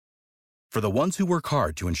For the ones who work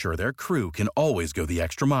hard to ensure their crew can always go the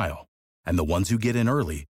extra mile, and the ones who get in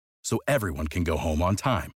early so everyone can go home on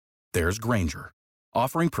time, there's Grainger,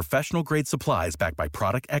 offering professional-grade supplies backed by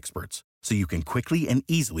product experts so you can quickly and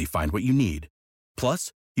easily find what you need.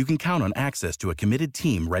 Plus, you can count on access to a committed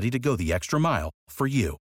team ready to go the extra mile for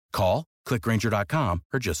you. Call, click Grainger.com,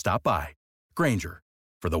 or just stop by. Grainger,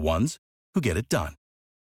 for the ones who get it done.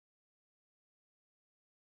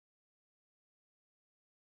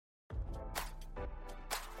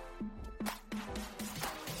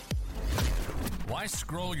 Why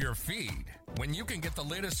scroll your feed when you can get the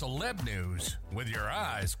latest celeb news with your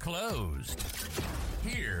eyes closed?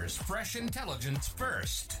 Here's fresh intelligence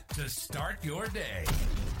first to start your day.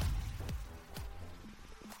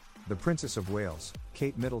 The Princess of Wales,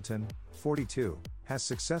 Kate Middleton, 42, has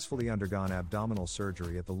successfully undergone abdominal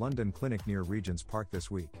surgery at the London clinic near Regent's Park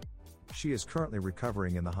this week. She is currently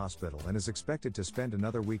recovering in the hospital and is expected to spend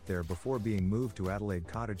another week there before being moved to Adelaide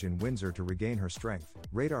Cottage in Windsor to regain her strength,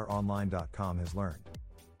 RadarOnline.com has learned.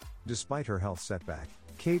 Despite her health setback,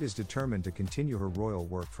 Kate is determined to continue her royal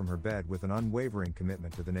work from her bed with an unwavering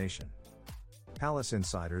commitment to the nation. Palace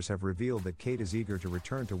insiders have revealed that Kate is eager to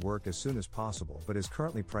return to work as soon as possible but is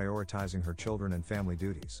currently prioritizing her children and family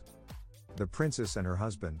duties. The princess and her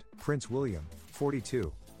husband, Prince William,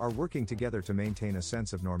 42, are working together to maintain a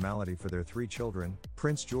sense of normality for their 3 children,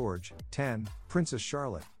 Prince George, 10, Princess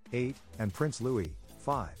Charlotte, 8, and Prince Louis,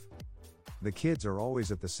 5. The kids are always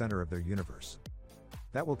at the center of their universe.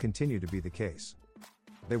 That will continue to be the case.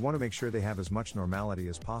 They want to make sure they have as much normality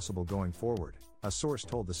as possible going forward, a source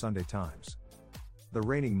told the Sunday Times. The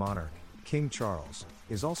reigning monarch, King Charles,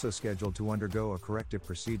 is also scheduled to undergo a corrective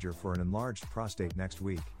procedure for an enlarged prostate next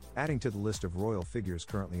week, adding to the list of royal figures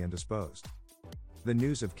currently indisposed. The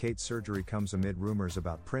news of Kate's surgery comes amid rumors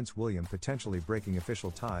about Prince William potentially breaking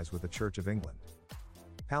official ties with the Church of England.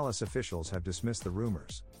 Palace officials have dismissed the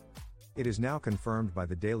rumors. It is now confirmed by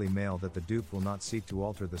the Daily Mail that the Duke will not seek to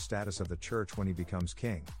alter the status of the church when he becomes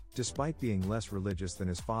king, despite being less religious than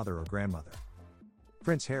his father or grandmother.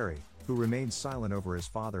 Prince Harry, who remains silent over his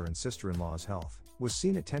father and sister-in-law's health, was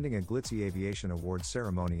seen attending a glitzy aviation awards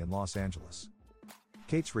ceremony in Los Angeles.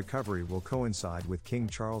 Kate's recovery will coincide with King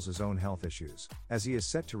Charles's own health issues, as he is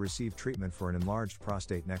set to receive treatment for an enlarged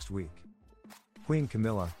prostate next week. Queen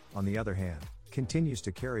Camilla, on the other hand, continues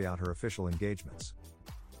to carry out her official engagements.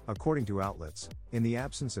 According to outlets, in the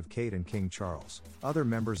absence of Kate and King Charles, other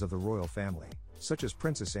members of the royal family, such as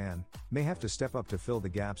Princess Anne, may have to step up to fill the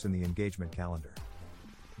gaps in the engagement calendar.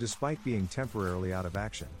 Despite being temporarily out of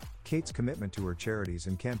action, Kate's commitment to her charities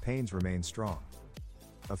and campaigns remains strong.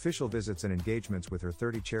 Official visits and engagements with her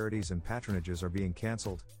 30 charities and patronages are being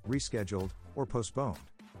cancelled, rescheduled, or postponed.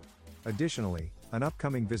 Additionally, an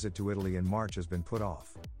upcoming visit to Italy in March has been put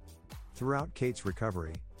off. Throughout Kate's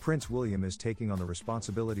recovery, Prince William is taking on the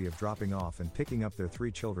responsibility of dropping off and picking up their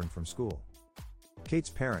 3 children from school. Kate's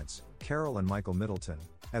parents, Carol and Michael Middleton,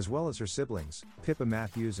 as well as her siblings, Pippa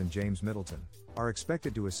Matthews and James Middleton, are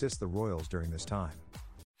expected to assist the royals during this time.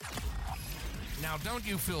 Now, don't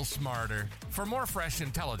you feel smarter? For more fresh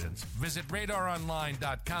intelligence, visit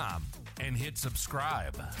RadarOnline.com and hit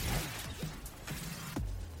subscribe.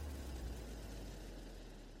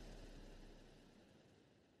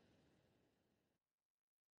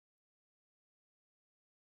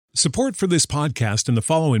 Support for this podcast and the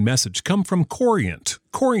following message come from Corient.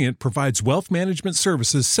 Corient provides wealth management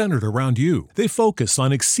services centered around you. They focus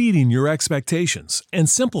on exceeding your expectations and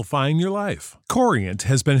simplifying your life. Corient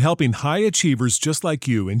has been helping high achievers just like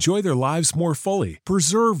you enjoy their lives more fully,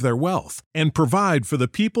 preserve their wealth, and provide for the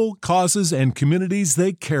people, causes, and communities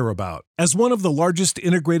they care about. As one of the largest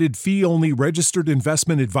integrated fee-only registered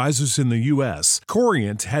investment advisors in the U.S.,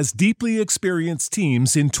 Corient has deeply experienced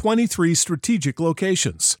teams in 23 strategic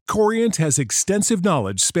locations. Corient has extensive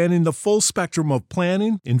knowledge spanning the full spectrum of planning,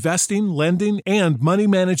 investing, lending, and money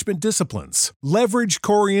management disciplines. Leverage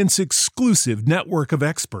Corient's exclusive network of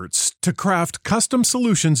experts to craft custom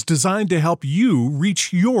solutions designed to help you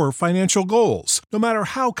reach your financial goals, no matter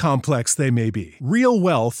how complex they may be. Real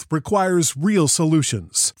wealth requires real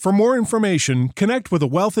solutions. For more information, connect with a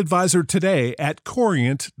wealth advisor today at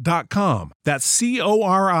Corient.com. That's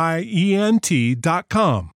Corient.com.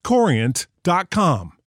 Corient.com.